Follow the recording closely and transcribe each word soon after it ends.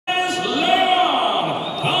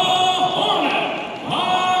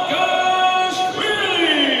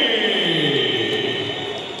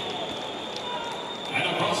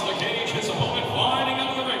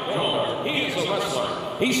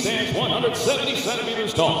170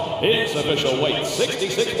 centimeters tall. His official weight,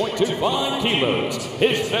 66.25 kilos.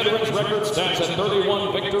 His veteran's record stands at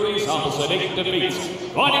 31 victories, opposite 8 defeats.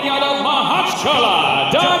 Fighting out of Makhachkala,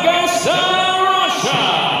 Dagestan,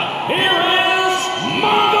 Russia, here is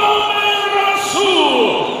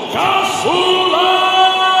Magomedrasul Khasbulaev.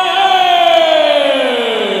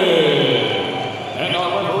 And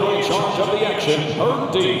our referee in charge of the action,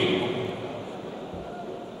 Herb D.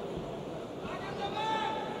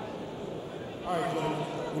 All right, gentlemen,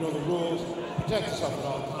 you know the rules. Protect yourself at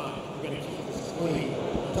all times. We're going to keep this clean.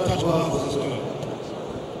 Touch gloves, let's go.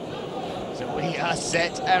 So we are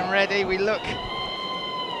set and ready. We look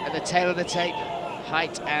at the tail of the tape.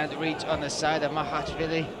 Height and reach on the side of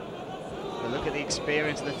Makashvili. We look at the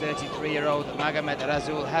experience of the 33-year-old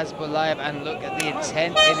Magomedrasul Khasbulaev, and look at the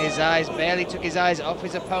intent in his eyes. Barely took his eyes off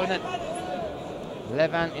his opponent.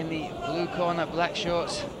 Levan in the blue corner, black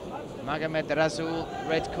shorts. Magomedrasul,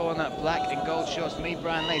 red corner, black and gold shorts. Me,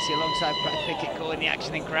 Brian Lacey, alongside Brad Pickett, calling the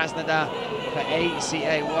action in Krasnodar for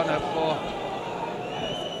ACA 104.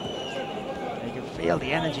 You can feel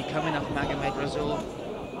the energy coming off Magomedrasul,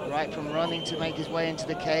 right from running to make his way into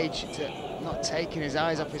the cage to not taking his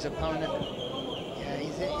eyes off his opponent. Yeah,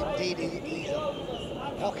 he's a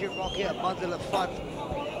pocket rocket, a bundle of fun.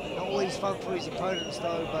 Not always fun for his opponents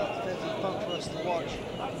though, but definitely fun for us to watch.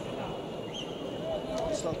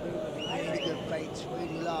 Stop moving, really good feints,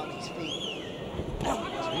 really low on his feet. Two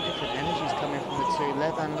different energies coming from the two.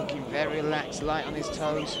 Levan looking very relaxed, light on his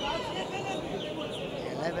toes.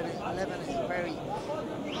 Yeah, Levan is very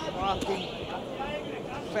crafty,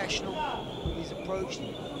 professional with his approach.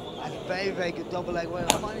 And very, very good double leg. Well, I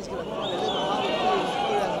find he's going to find a little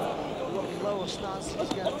harder through a lower stance. He's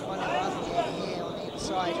going to find it rather than here on the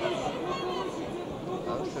inside.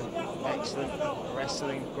 Both are excellent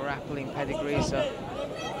wrestling, grappling pedigrees, so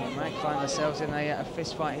we might find ourselves in a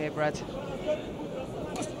fist fight here, Brad.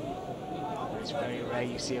 It's very rare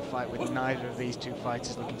you see a fight with neither of these two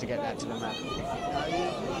fighters looking to get that to the mat. You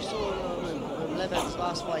saw Levan's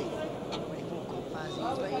last fight when he fought Corpaz.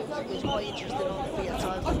 He was quite interested on the feet at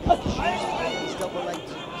times, and using his double leg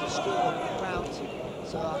to score rounds.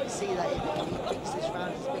 So I can see that if he thinks this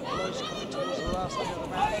round is a bit close, coming towards the last bit of the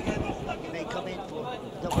round, he may come in for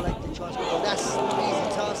double leg to try and score. But that's an easy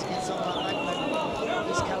task against someone like Magomed,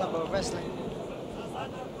 this caliber of wrestling.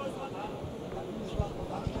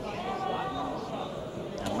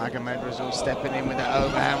 Magomedrasul stepping in with the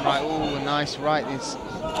overhand right. Ooh, nice right. It's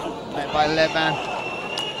met by Levan.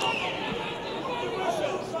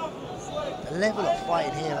 The level of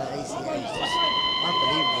fighting here at ACA is just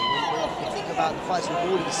unbelievable. When you think about the fights we've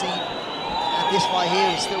already seen, and this fight here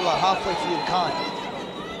is still like halfway through the card.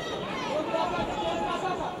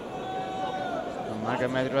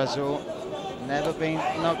 Magomedrasul never been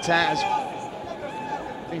knocked out, has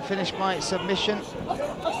been finished by submission.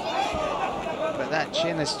 But that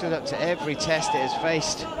chin has stood up to every test it has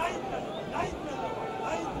faced.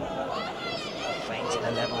 Fainting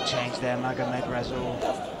a level change there, Magomedrasul.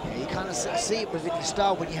 Yeah, you kind of see it within your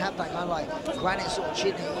style when you have that kind of like granite sort of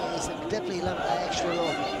chin. It's definitely that extra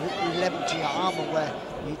little level to your armor where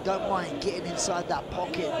you don't mind getting inside that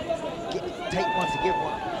pocket, take one to give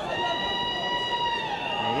one.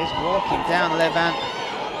 He is walking down Levan.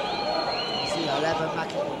 See that Levan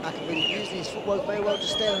Makashvili using his footwork very well to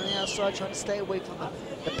stay on the outside, trying to stay away from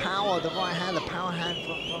the power, the right hand, the power hand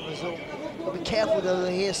from Rasul. But be careful though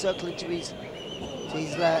here, circling to his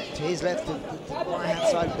left, the right hand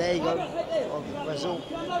side. There you go, of Rasul.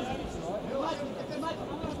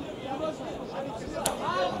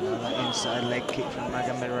 Another inside leg kick from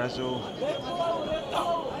Magomedrasul.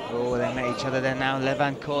 Oh, they met each other there now.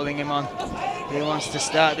 Levan calling him on. He wants to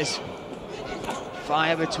start this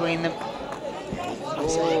fire between them.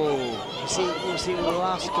 Oh, we'll see in the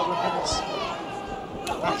last couple of minutes.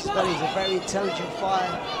 Makashvili is a very intelligent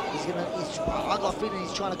fighter. I got a feeling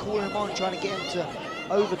he's trying to call him on, trying to get him to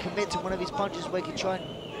overcommit to one of his punches where he can try and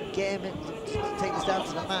get him to take this down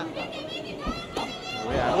to the mat.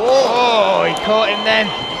 Oh, he caught him then.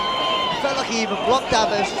 It felt like he even blocked that,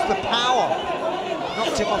 but it's just the power.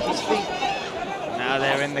 Knocked him off his feet. Now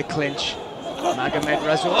they're in the clinch.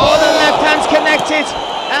 Magomedrasul. Oh, the left hand's connected.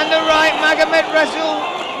 And the right, Magomedrasul.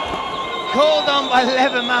 Called on by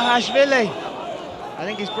Levan Makashvili. I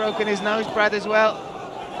think he's broken his nose, Brad, as well.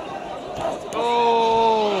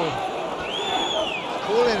 Oh.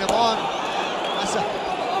 Calling him on. That's a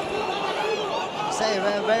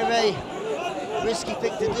very, very, very risky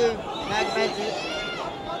thing to do. Magomed is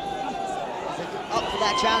up for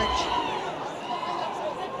that challenge.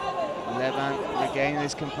 Levan regaining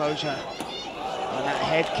his composure. And that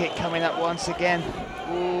head kick coming up once again.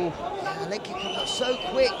 Ooh. Yeah, the leg kick comes up so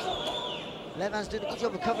quick. Levan's doing a good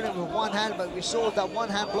job of covering it with one hand, but we saw that one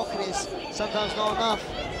hand blocking is sometimes not enough.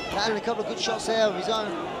 Landed a couple of good shots there of his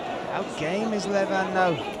own. How game is Levan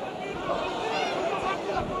though?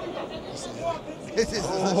 This is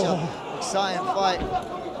such an exciting fight.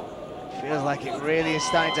 Feels like it really is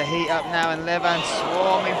starting to heat up now, and Levan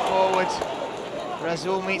swarming forward.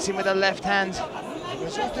 Rasul meets him with a left hand.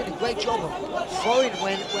 Rasul's doing a great job of throwing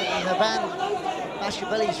when Levan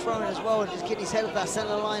Makashvili is throwing as well, and just getting his head off that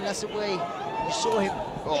center line. That's the way you saw him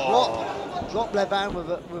drop Levan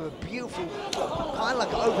with a beautiful, kind of like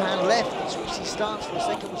an overhand left, and switch his stance for a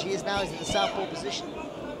second, which he is now. He's in the southpaw position.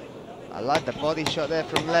 I like the body shot there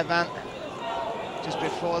from Levan. Just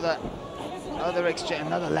before that other exchange,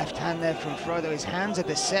 another left hand there from Frodo. His hands are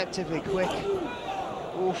deceptively quick.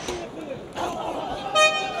 Oof.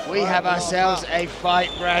 We have ourselves a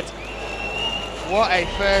fight, Brad. What a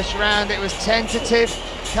first round. It was tentative,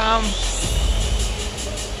 calm.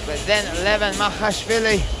 But then Levan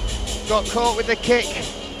Makashvili got caught with the kick.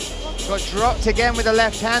 Got dropped again with the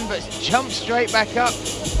left hand, but jumped straight back up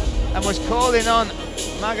and was calling on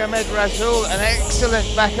Magomedrasul. An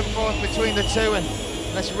excellent back and forth between the two, and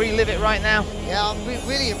let's relive it right now. Yeah, I'm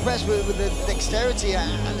really impressed with the dexterity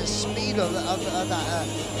and the speed of that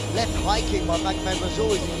left high kick by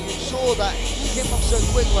Magomedrasul. You saw that he came up so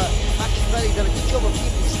quick, but Makashvili did a good job of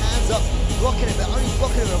keeping his hands up, blocking it, but only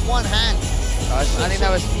blocking it with one hand. I think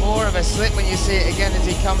that was more of a slip when you see it again as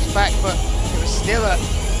he comes back, but it was still a...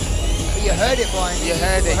 You heard it, Brian. You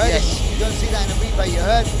heard it, yes. You don't see that in the replay. You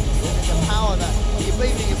heard the power that when you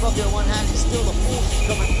believe in your block with one hand, it's still the force is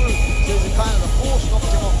coming through. So there's a kind of the force knocks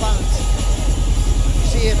him off balance. You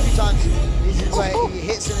see it a few times. This is where he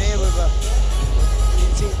hits him here with a... You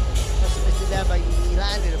can see it, must have missed it there, but he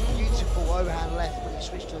landed a beautiful overhand left, but he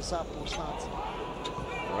switched to a southpaw stance.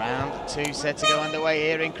 Round 2 set to go underway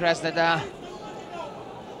here in Krasnodar.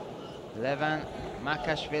 Levan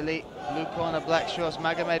Makashvili, blue corner, black shorts.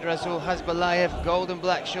 Magomedrasul Khasbulaev, golden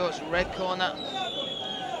black shorts, red corner.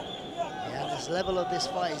 Yeah, this level of this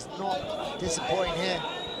fight is not disappointing here.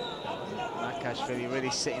 Makashvili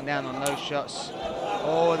really sitting down on those shots.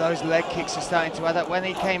 Oh, those leg kicks are starting to add up. When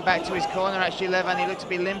he came back to his corner, actually, Levan, he looked to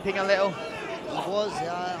be limping a little. He was,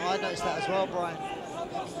 yeah, I noticed that as well, Brian.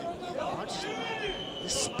 The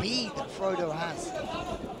speed that Frodo has.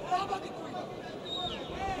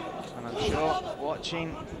 And I'm sure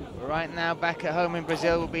watching right now back at home in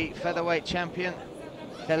Brazil will be featherweight champion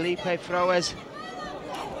Felipe Froes.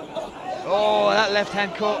 Oh, that left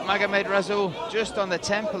hand caught Magomedrasul just on the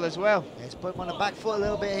temple as well. Yeah, he's put him on the back foot a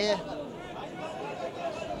little bit here.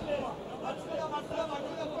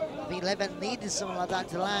 I think Levan needed something like that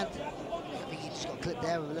to land. I think he just got clipped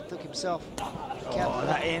there with a left hook himself. Oh,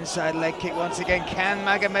 that inside leg kick once again. Can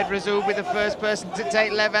Magomedrasul be the first person to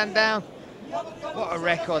take Levan down? What a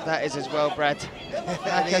record that is as well, Brad.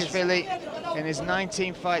 Makashvili, in his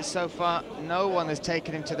 19 fights so far, no one has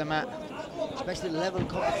taken him to the mat. Especially the level of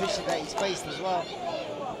competition that he's faced as well.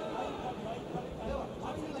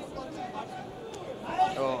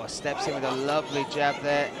 Oh, steps in with a lovely jab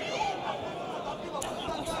there.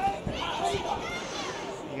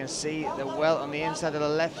 You can see the welt on the inside of the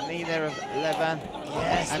left knee there of Levan.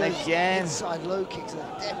 Yes, and again. Inside low kicks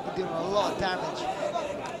are definitely doing a lot of damage.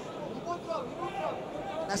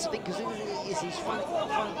 That's the thing, because it's his front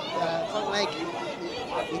leg.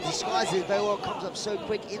 He disguises it very well, comes up so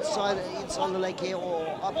quick inside the leg here or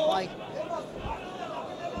up high.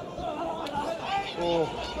 Oh,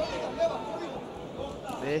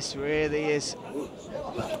 this really is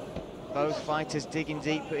both fighters digging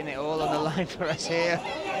deep, putting it all on the line for us here.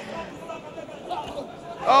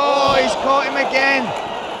 Oh, he's caught him again.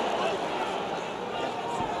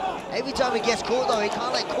 Every time he gets caught though, he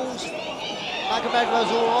can't let calls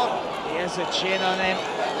Magomedrasul on. He has a chin on him,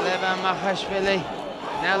 Levan Makashvili.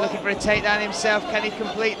 Now looking for a takedown himself. Can he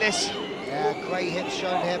complete this? Yeah, great hip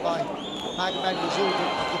shown here by Magomedrasul to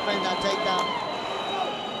defend that takedown.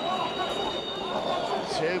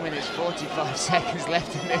 2 minutes 45 seconds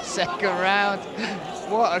left in this second round.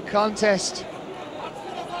 What a contest.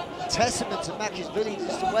 Testament to Makashvili,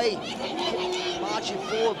 just the way marching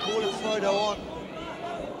forward, calling Frodo on.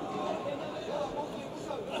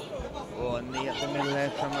 Oh, a knee at the middle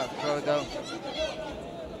there from Frodo.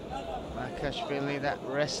 Makashvili, that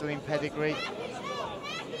wrestling pedigree.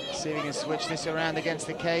 See if he can switch this around against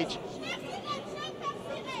the cage.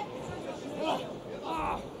 So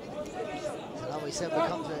like we said, we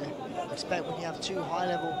come to expect when you have two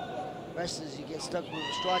high-level wrestlers, you get stuck with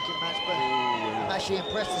a striking match, but I'm actually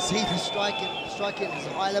impressed to see the striking is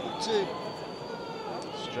a high level too.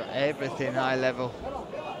 Everything high level.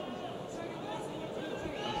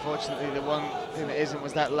 Unfortunately, the one The thing that isn't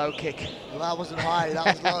was that low kick. Well, that wasn't high, that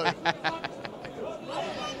was low.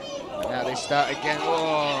 Now they start again.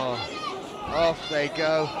 Oh, off they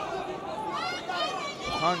go.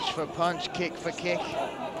 Punch for punch, kick for kick.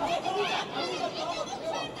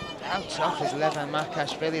 How tough is Levan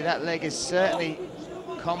Makashvili? That leg is certainly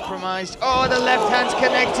compromised. Oh, the left hand's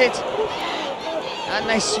connected. And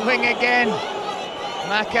they swing again.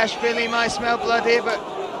 Makashvili might smell blood here, but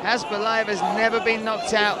Khasbulaev has never been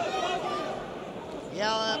knocked out.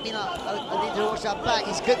 Yeah, I mean, I need to watch that back.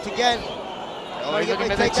 He's cooked again. Oh, he's looking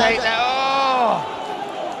for the takedown. Oh!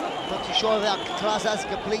 Not too sure if that class has a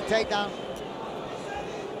complete takedown.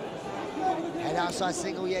 Head outside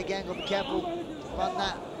single yet again. Got to be careful. Run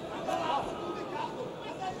that.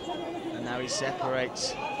 And now he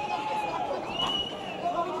separates.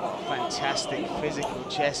 Fantastic physical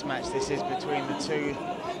chess match this is between the two.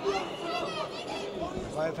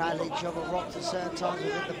 Both had each other rocked at certain times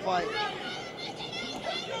within the fight.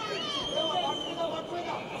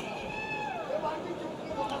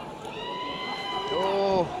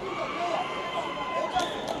 Oh.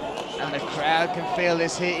 And the crowd can feel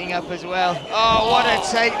this heating up as well. Oh, what a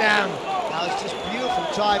takedown. That was just beautiful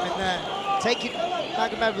timing there. Taking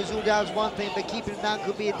Magomedrasul down is one thing, but keeping him down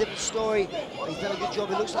could be a different story. But he's done a good job.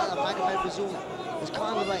 It looks like that Magomedrasul has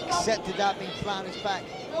kind of like accepted that, being flat on his back.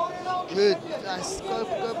 Good.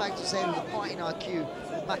 Go back to saying the fighting IQ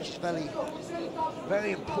with Makashvili.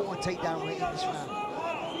 Very important takedown rate in this round.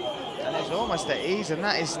 And it's almost at ease, and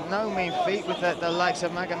that is no mean feat with the likes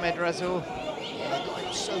of Magomedrasul. Yeah, got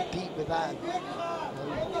him so deep with that.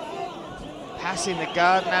 Passing the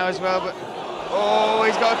guard now as well, but oh,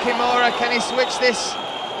 he's got a Kimura. Can he switch this?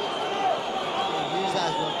 Use that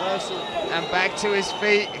as reversal. And back to his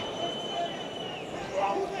feet.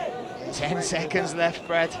 10 seconds left,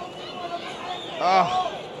 Brad. Oh.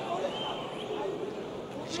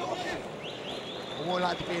 I would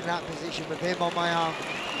like to be in that position with him on my arm.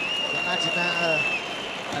 Imagine that.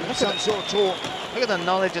 And look some sort of talk. Look at the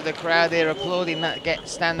knowledge of the crowd here applauding that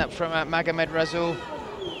stand up from Magomedrasul.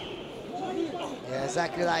 Yeah,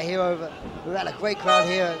 exactly that here. We've had a great crowd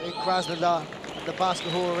here in Krasnodar, at the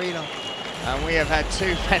basketball arena. And we have had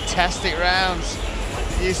two fantastic rounds.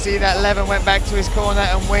 You see that Levan went back to his corner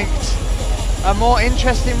and winked. A more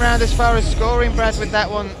interesting round as far as scoring, Brad, with that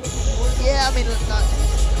one. Yeah, I mean,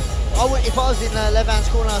 if I was in Levan's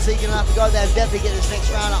corner, I'd say you're going to have to go there and definitely get this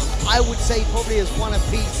next round. I would say probably as one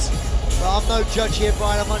apiece. But I'm no judge here,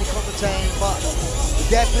 Brian. I'm only commentating. But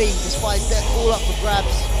definitely, this fight's all up for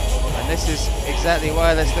grabs. And this is exactly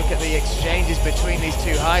why. Let's look at the exchanges between these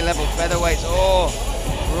two high-level featherweights. Oh,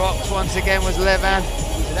 rocked once again was Levan.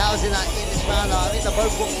 So that was in this round. I think they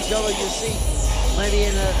both rocked each other. You'll see maybe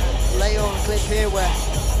in a later on clip here where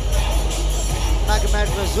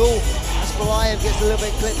Magomedrasul Khasbulaev gets a little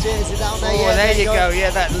bit clipped here. Is it down there? Oh, yeah, there you go. Yeah,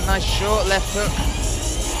 that nice short left hook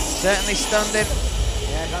certainly stunned him.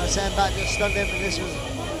 Yeah, kind of sand back just stunned him, and this was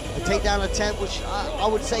a takedown attempt, which I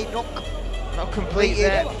would say not complete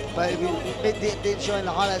there. But we did show in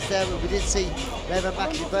the highlights there, but we did see Levan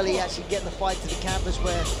Makashvili actually getting the fight to the canvas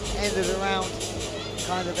where end of the round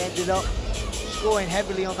kind of ended up scoring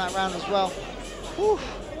heavily on that round as well. Whew.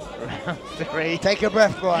 Round 3. Take a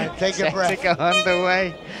breath, Brian. Take a breath. To go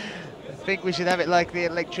underway. I think we should have it like the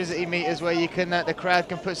electricity meters where you can, the crowd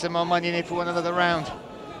can put some more money in for one another round.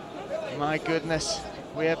 My goodness,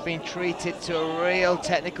 we have been treated to a real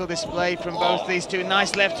technical display from both these two.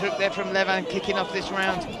 Nice left hook there from Levan, kicking off this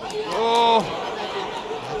round. Oh!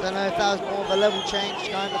 I don't know if that was more of a level change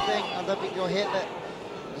kind of thing. I don't think you'll hit that.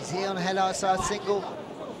 He's here on the head outside single.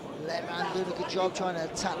 Levan doing a good job trying to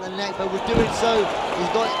attack the neck, but with doing so, he's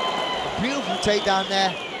got a beautiful takedown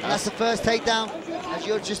there. And that's the first takedown, as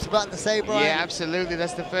you're just about to say, Brian. Yeah, absolutely.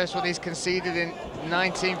 That's the first one he's conceded in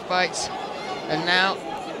 19 fights. And now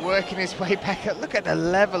working his way back up. Look at the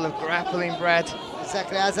level of grappling, Brad.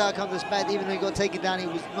 Exactly, as outcome this bad, even though he got taken down, he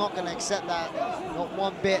was not going to accept that, not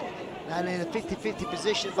one bit. And in a 50-50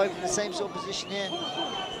 position, both in the same sort of position here.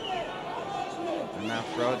 And now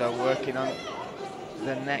Frodo working on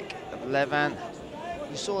the neck of Levan.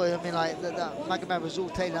 You saw it, I mean, like that Magomedrasul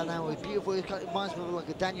takedown now was beautiful. It reminds me of like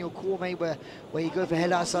a Daniel Cormier where you go for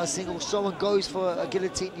head outside single. Someone goes for a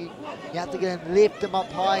guillotine, you have to get him, lift them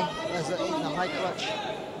up high as in the high clutch.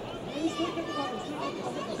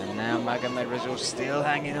 And now Magomedrasul still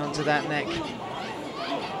hanging on to that neck.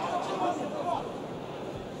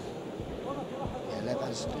 Yeah,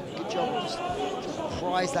 Levan's doing a good job of just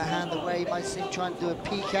pries that hand away. You might see him trying to do a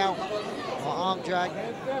peek out or arm drag.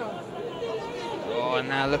 Oh, and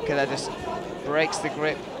now look at that, just breaks the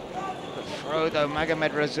grip. But Frodo,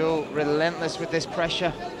 Magomedrasul, relentless with this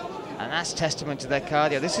pressure. And that's testament to their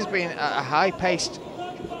cardio. This has been a high-paced,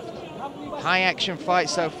 high-action fight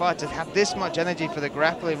so far. To have this much energy for the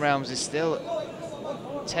grappling realms is still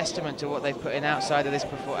testament to what they've put in outside of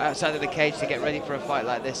the cage to get ready for a fight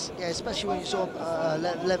like this. Yeah, especially when you saw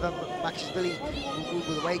Levan Makashvili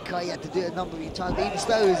with the weight cut. He had to do it a number of times. But even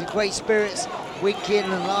still, he was in great spirits, winking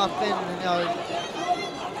and laughing. And,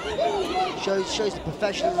 shows the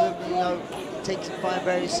professionalism. Takes the fight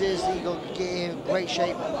very seriously. You got to get him in great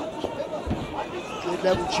shape. Good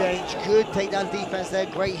level change. Good takedown defense there.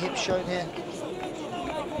 Great hips shown here.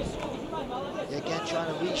 Again,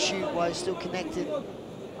 trying to reshoot while he's still connected.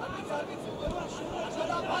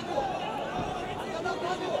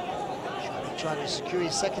 Trying to secure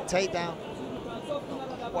his second takedown.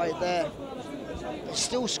 Not quite there. He's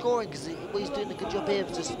still scoring because he's doing a good job here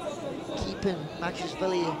of just keeping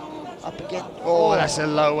Makashvili up again. Oh, that's a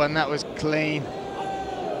low one. That was clean.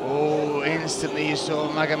 Oh, instantly you saw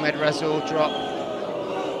Magomedrasul drop.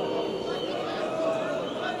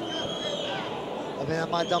 I mean, that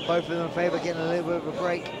might have done both of them a favour, getting a little bit of a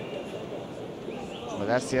break. Well,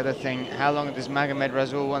 that's the other thing. How long does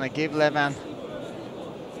Magomedrasul want to give Levan?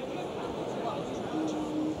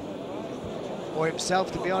 Or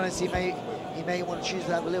himself, to be honest, he may want to choose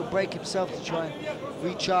to have a little break himself to try and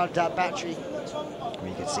recharge that battery. Well,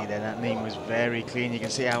 you can see there that knee was very clean. You can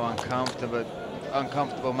see how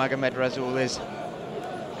uncomfortable Magomedrasul is.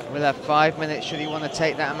 We'll have 5 minutes should he want to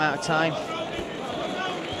take that amount of time.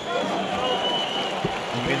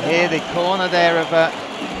 You can hear the corner there of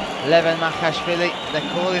Levan Makashvili. They're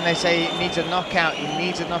calling, they say he needs a knockout. He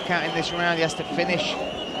needs a knockout in this round. He has to finish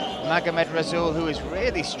Magomedrasul, who is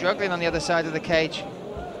really struggling on the other side of the cage.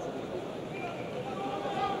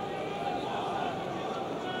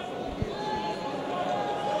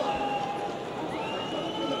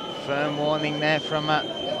 Firm warning there from yeah,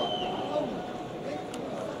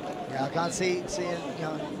 I can't see it,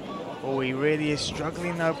 Oh, he really is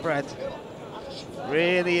struggling though, Brad.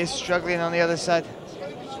 Really is struggling on the other side.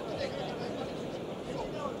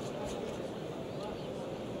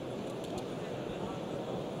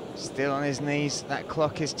 Still on his knees, that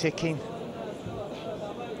clock is ticking.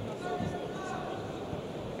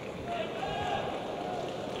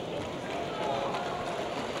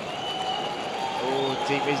 Oh,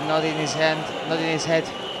 deep, he's nodding his head.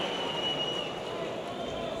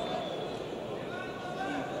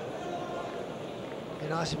 Be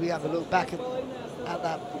nice if we have a look back at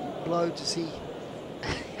that blow to see.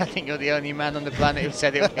 I think you're the only man on the planet who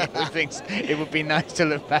said it, who thinks it would be nice to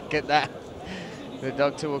look back at that. The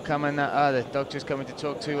doctor will come and the doctor's coming to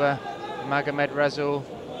talk to Magomedrasul.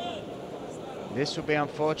 This will be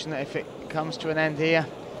unfortunate if it comes to an end here.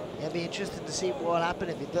 Yeah, it'll be interesting to see what will happen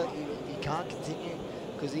if he can't continue,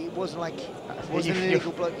 because it wasn't like it wasn't an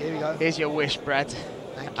illegal blow. Here we go. Here's your wish, Brad.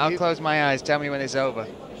 Thank you. I'll close my eyes. Tell me when it's over.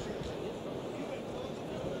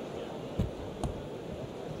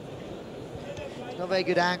 Not a very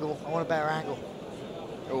good angle. I want a better angle.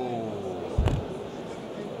 Oh.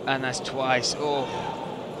 And that's twice. Oh.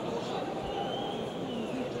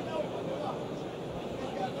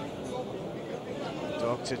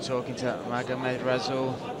 Doctor talking to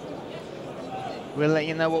Magomedrasul. We'll let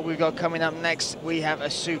you know what we've got coming up next. We have a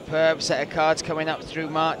superb set of cards coming up through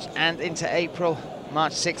March and into April.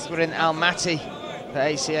 March 6th, we're in Almaty for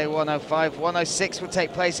ACA 105. 106 will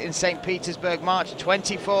take place in St. Petersburg, March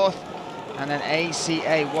 24th. And then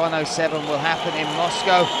ACA 107 will happen in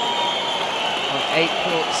Moscow on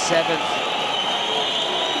April 7th.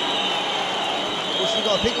 Also, you've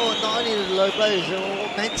got to think on not only the low blows,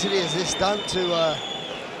 what mentally has this done to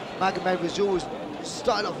Magomedrasul, who's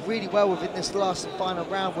started off really well within this last and final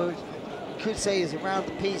round, where you could say is around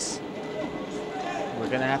the piece. We're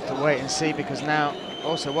going to have to wait and see, because now,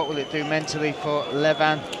 also, what will it do mentally for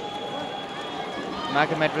Levan?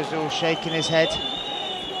 Magomedrasul shaking his head.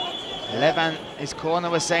 Levan, his corner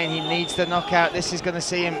was saying he needs the knockout. This is going to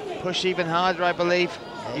see him push even harder, I believe.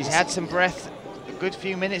 Yeah, he's had some breath, a good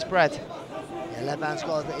few minutes, Brad. Yeah, Levan's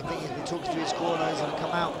got, I think he's been talking to his corner, he's going to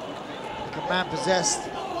come out like a man possessed.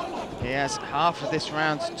 He has half of this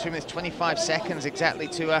round, 2 minutes, 25 seconds exactly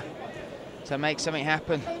to make something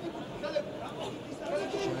happen. Trying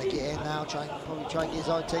to get in now, probably try and get his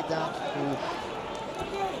own takedown.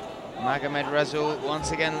 Magomedrasul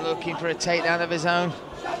once again looking for a takedown of his own.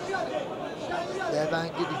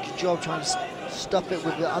 Levan did a good job trying to stuff it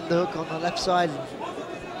with the underhook on the left side.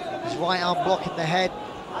 His right arm blocking the head.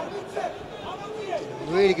 Did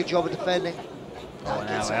a really good job of defending. Oh,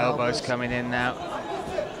 now elbows coming in now.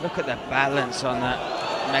 Look at the balance on that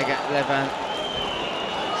Levan.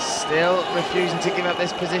 Still refusing to give up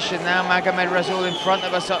this position now. Magomedrasul in front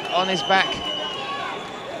of us on his back.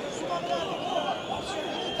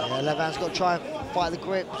 Levan's got to try and fight the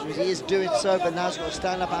grip. He is doing so, but now he's got to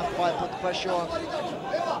stand up and fight, put the pressure on.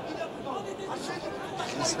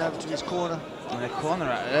 Listen over to his corner. And the corner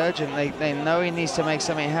are urgent. They know he needs to make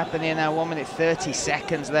something happen here now. 1 minute 30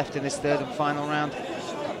 seconds left in this third and final round.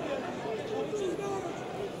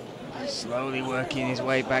 Slowly working his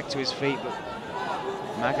way back to his feet, but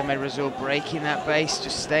Magomedrasul breaking that base,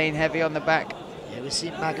 just staying heavy on the back. Yeah, we've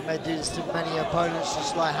seen Magomed do this to many opponents,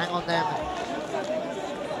 just like hang on them,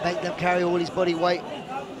 make them carry all his body weight.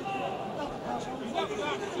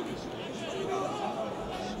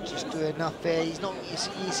 Just do enough there. He's not, you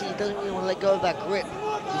see, he doesn't really want to let go of that grip.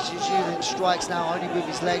 He's just using strikes now, only with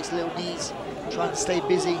his legs, little knees, trying to stay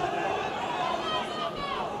busy.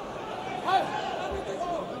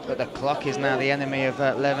 But the clock is now the enemy of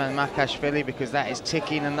Levan Makashvili, because that is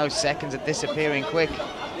ticking and those seconds are disappearing quick.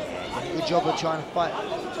 Good job of trying to fight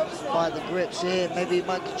the grips here. Maybe he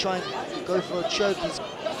might try and go for a choke. He's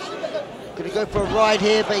going to go for a ride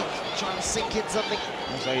here, but he's trying to sink in something.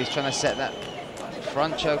 So he's trying to set that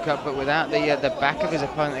front choke up, but without the back of his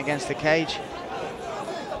opponent against the cage.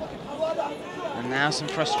 And now some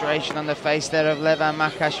frustration on the face there of Levan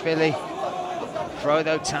Makashvili.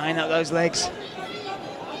 Frodo tying up those legs.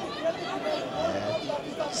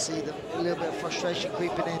 See a little bit of frustration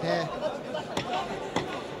creeping in here.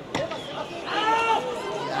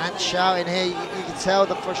 And shouting here, you can tell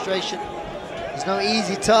the frustration. It's no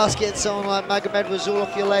easy task getting someone like Magomedrasul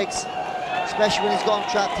off your legs, especially when he's got him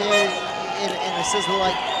trapped here in a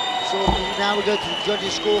sizzle-like. So now we go to the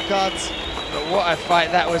judges' scorecards. But what a fight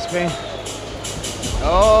that was been.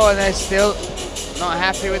 Oh, and they're still not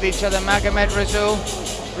happy with each other. Magomedrasul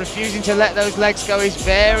refusing to let those legs go. He's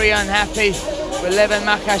very unhappy with Levan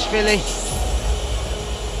Makashvili.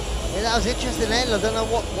 Yeah, that was interesting end. I don't know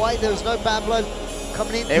why there was no bad blood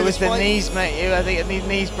coming into It was the fight. knees, mate. I think the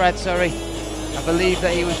knees, Brad, sorry. I believe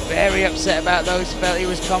that he was very upset about those, felt he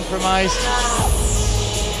was compromised.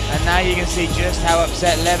 And now you can see just how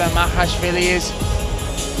upset Levan Makashvili is.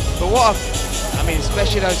 But what I mean,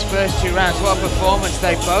 especially those first 2 rounds, what a performance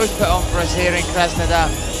they both put on for us here in Krasnodar.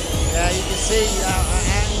 Yeah, you can see how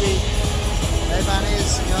angry Levan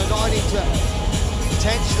is, not only to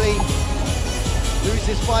potentially lose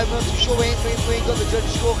this fight. I'm not too sure we ain't got the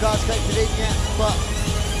judges' scorecards collected in yet, but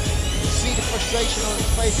you see the frustration on his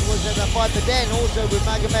face towards that fight. But then also with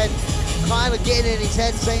Magomed kind of getting in his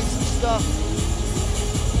head, saying some stuff.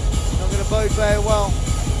 Not going to bode very well.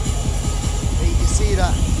 But you can see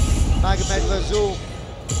that Magomedrasul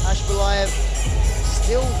Khasbulaev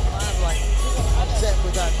still kind of like upset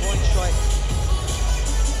with that groin strike.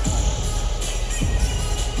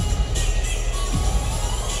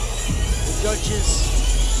 Judges'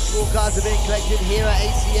 scorecards are being collected here at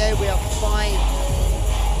ACA. We have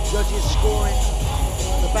 5 judges scoring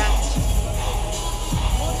the bout.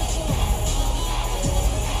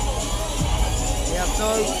 We have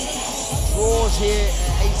no draws here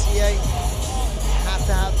at ACA. You have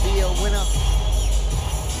to have the winner.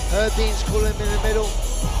 Herb Dean's calling him in the middle.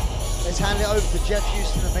 Let's hand it over to Jeff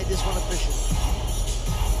Houston and make this one official.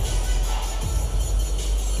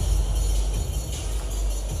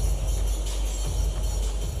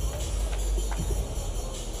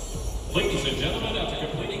 Ladies and gentlemen, after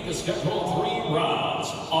completing the scheduled 3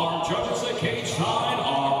 rounds, our judges at cage side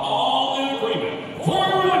are all in agreement for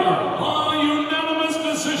the winner by unanimous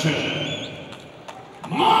decision,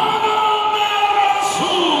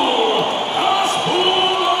 Magomedrasul Khasbulaev!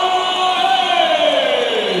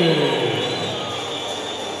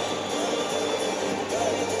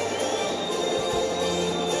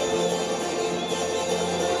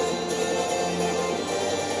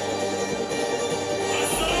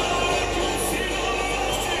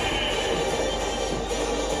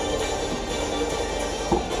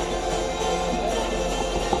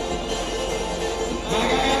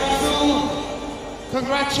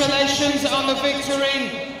 Congratulations on the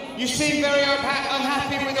victory. You seem very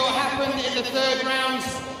unhappy with what happened in the 3rd round,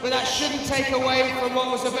 but that shouldn't take away from what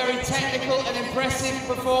was a very technical and impressive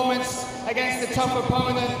performance against a tough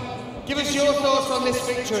opponent. Give us your thoughts on this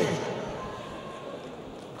victory.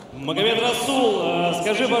 Магомедрасул,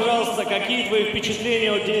 скажи, пожалуйста, какие твои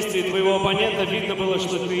впечатления от действий твоего оппонента? Видно было,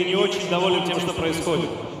 что ты не очень доволен тем, что происходит.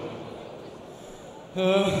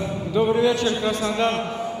 Добрый вечер, Краснодар.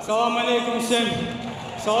 Салам алейкум всем.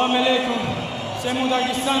 Салам алейкум всему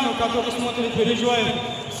Дагестану, который смотрит, переживает.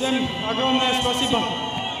 Всем огромное спасибо.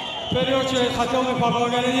 В первую очередь хотел бы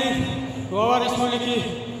поблагодарить глава республики,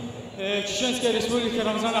 Чеченской республики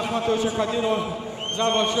Рамзана Ахматовича Кадирова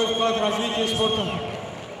за большой вклад в развитие спорта,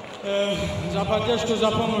 за поддержку,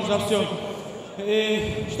 за помощь, за все.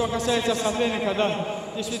 И что касается соперника, да,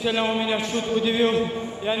 действительно он меня чуть удивил.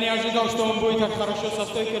 Я не ожидал, что он будет так хорошо со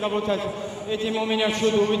стойкой работать. Этим он меня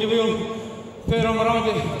чуть удивил. В первом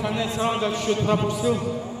раунде, конец раунда чуть пропустил.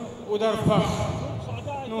 Удар в пах.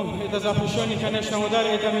 Ну, это запрещенный, конечно, удар.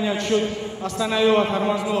 Это меня чуть остановило,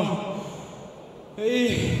 тормознуло.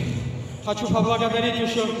 И хочу поблагодарить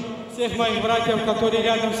еще всех моих братьев, которые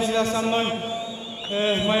рядом всегда со мной.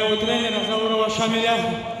 Моего тренера Заурова Шамиля.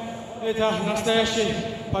 Это настоящий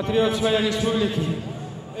патриот своей республики.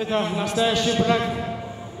 Это настоящий брат.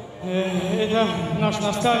 Это наш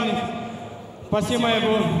наставник. Спасибо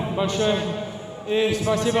ему большое. И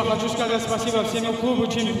спасибо, хочу сказать спасибо всему клубу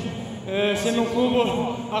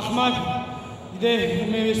Ахмад, где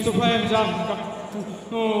мы выступаем за,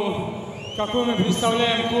 какой мы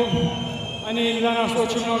представляем клуб. Они для нас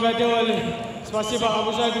очень много делали. Спасибо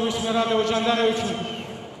Абузайду Исмирадову Жандаровичу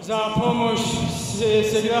за помощь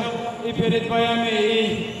всегда и перед боями,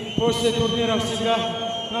 и после турнира всегда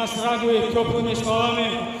нас радует теплыми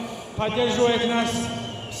словами, поддерживает нас.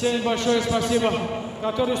 Всем большое спасибо,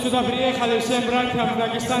 которые сюда приехали, всем братьям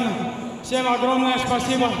Дагестана. Всем огромное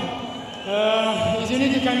спасибо.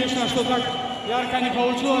 Извините, конечно, что так ярко не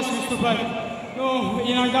получилось выступать. Ну,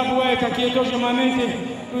 иногда бывают такие тоже моменты.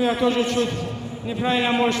 Ну, я тоже чуть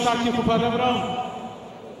неправильно, может, тактику подобрал.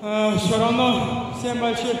 Все равно всем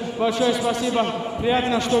большое спасибо.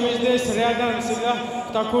 Приятно, что вы здесь, рядом, всегда,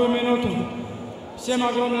 в такую минуту. Всем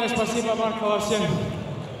огромное спасибо, Баркова, всем.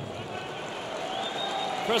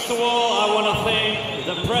 First of all, I want to thank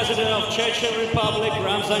the President of Chechen Republic,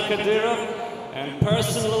 Ramzan Kadyrov, and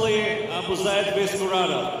personally, Abuzayed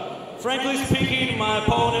Vismuradov. Frankly speaking, my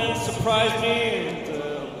opponent surprised me, and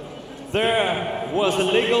there was a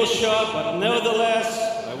legal shot, but nevertheless,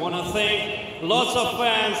 I want to thank lots of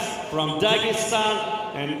fans from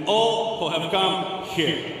Dagestan and all who have come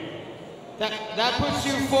here. That puts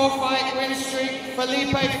you 4-fight win streak. Felipe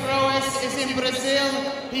Froes is in Brazil.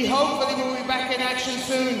 He hopefully will be back in action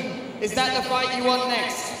soon. Is that the fight you want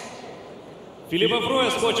next? Филиппо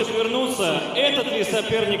Фроес хочет вернуться. Этот ли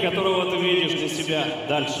соперник, которого ты видишь для себя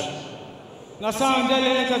дальше? На самом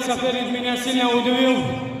деле, этот соперник меня сильно удивил.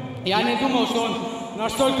 Я не думал, что он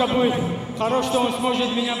настолько будет хорош, что он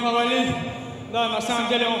сможет меня повалить. Да, на самом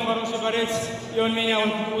деле он хороший борец, и он меня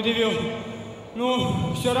удивил.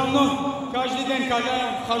 Ну, все равно, каждый день, когда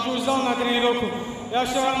я хожу в зал на тренировку, я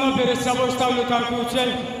все равно перед собой ставлю такую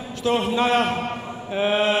цель, что надо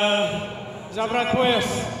забрать пояс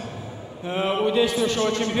у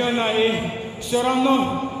действующего чемпиона. И все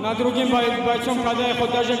равно над другим бойцом, когда я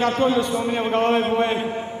хоть даже готовлюсь, у меня в голове бывает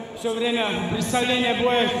все время представление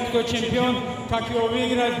боя, кто чемпион, как его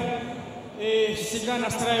выиграть, и всегда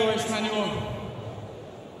настраиваюсь на него.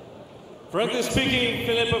 Frankly speaking,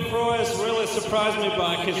 Filipe Froes really surprised me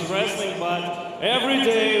by his wrestling, but every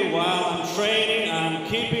day while I'm training, I'm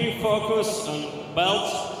keeping focus on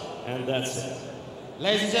belts, and that's it.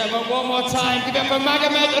 Ladies and gentlemen, one more time, give it for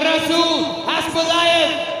Magomedrasul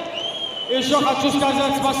Khasbulaev. Еще хочу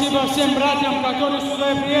сказать спасибо всем братьям, которые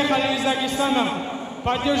сюда приехали из Дагестана,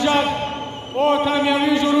 поддержать. О, там я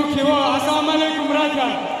вижу руки. О, ассаламу алейкум, братья.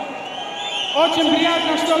 Очень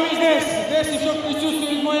приятно, что вы здесь. Здесь еще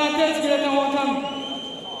присутствует мой отец, где-то вот там.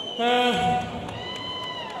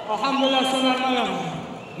 Алхамдулилlah, все нормально.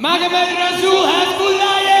 Magomedrasul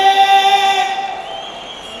Khasbulaev!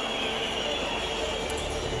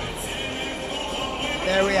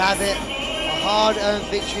 There we have it. A hard-earned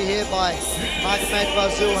victory here by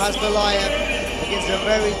Magomedrasul Khasbulaev against a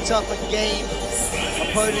very tough and game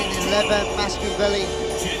opponent in Levan Makashvili.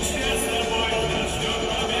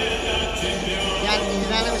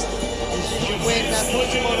 Unanimous decision win that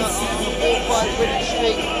puts him on a 4-fight winning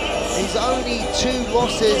streak. He's only 2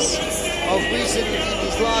 losses of recent in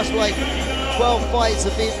his last 12 fights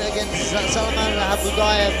have been against Salman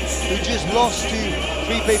Abdullayev, who just lost to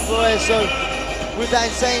Filipe Froes. So with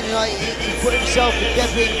that saying, he put himself in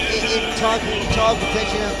title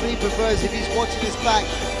contention, and Filipe Froes, if he's watching this back,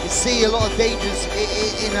 you see a lot of dangers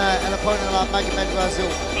in an opponent like Magomedrasul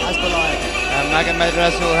Khasbulaev.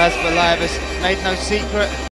 Magomedrasul Khasbulaev has made no secret